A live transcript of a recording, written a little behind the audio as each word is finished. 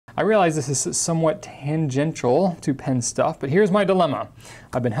I realize this is somewhat tangential to pen stuff, but here's my dilemma.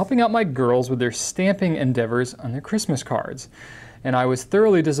 I've been helping out my girls with their stamping endeavors on their Christmas cards, and I was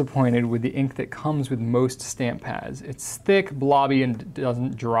thoroughly disappointed with the ink that comes with most stamp pads. It's thick, blobby, and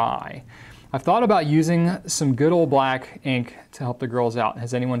doesn't dry. I've thought about using some good old black ink to help the girls out.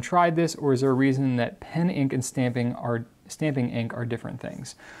 Has anyone tried this, or is there a reason that pen ink and stamping ink are different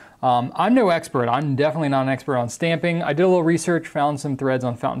things? I'm no expert. I'm definitely not an expert on stamping. I did a little research, found some threads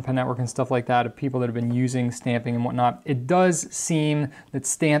on Fountain Pen Network and stuff like that of people that have been using stamping and whatnot. It does seem that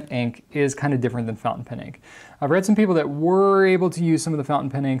stamp ink is kind of different than fountain pen ink. I've read some people that were able to use some of the fountain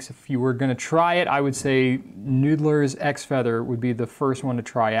pen inks. If you were going to try it, I would say Noodler's X Feather would be the first one to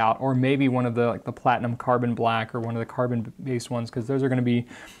try out, or maybe one of the platinum carbon black or one of the carbon based ones, because those are going to be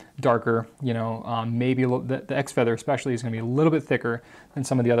darker, you know, maybe the X Feather especially is going to be a little bit thicker than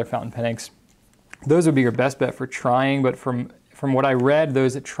some of the other fountain pen inks. Those would be your best bet for trying, but from what I read,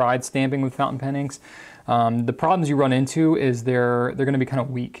 those that tried stamping with fountain pen inks, the problems you run into is they're going to be kind of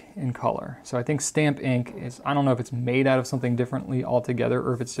weak in color. So I think stamp ink is, I don't know if it's made out of something differently altogether,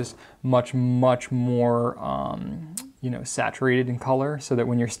 or if it's just much more you know, saturated in color, so that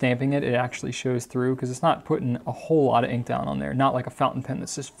when you're stamping it, it actually shows through, because it's not putting a whole lot of ink down on there, not like a fountain pen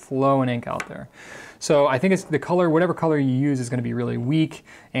that's just flowing ink out there. So I think it's the color, whatever color you use is going to be really weak,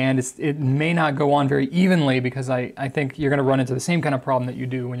 and it may not go on very evenly, because I think you're going to run into the same kind of problem that you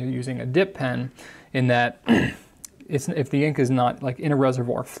do when you're using a dip pen, in that if the ink is not like in a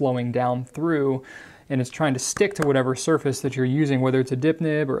reservoir flowing down through, and it's trying to stick to whatever surface that you're using, whether it's a dip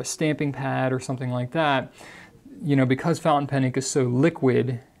nib or a stamping pad or something like that, you know, because fountain pen ink is so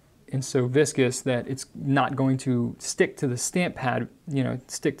liquid and so viscous that it's not going to stick to the stamp pad, you know,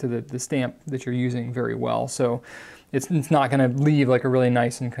 stick to the stamp that you're using very well. So it's not going to leave like a really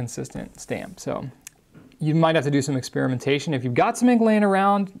nice and consistent stamp. So you might have to do some experimentation. If you've got some ink laying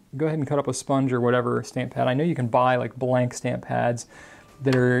around, go ahead and cut up a sponge or whatever stamp pad. I know you can buy like blank stamp pads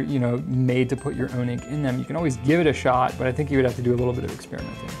that are, you know, made to put your own ink in them. You can always give it a shot, but I think you would have to do a little bit of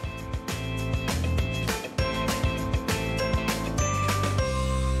experimenting.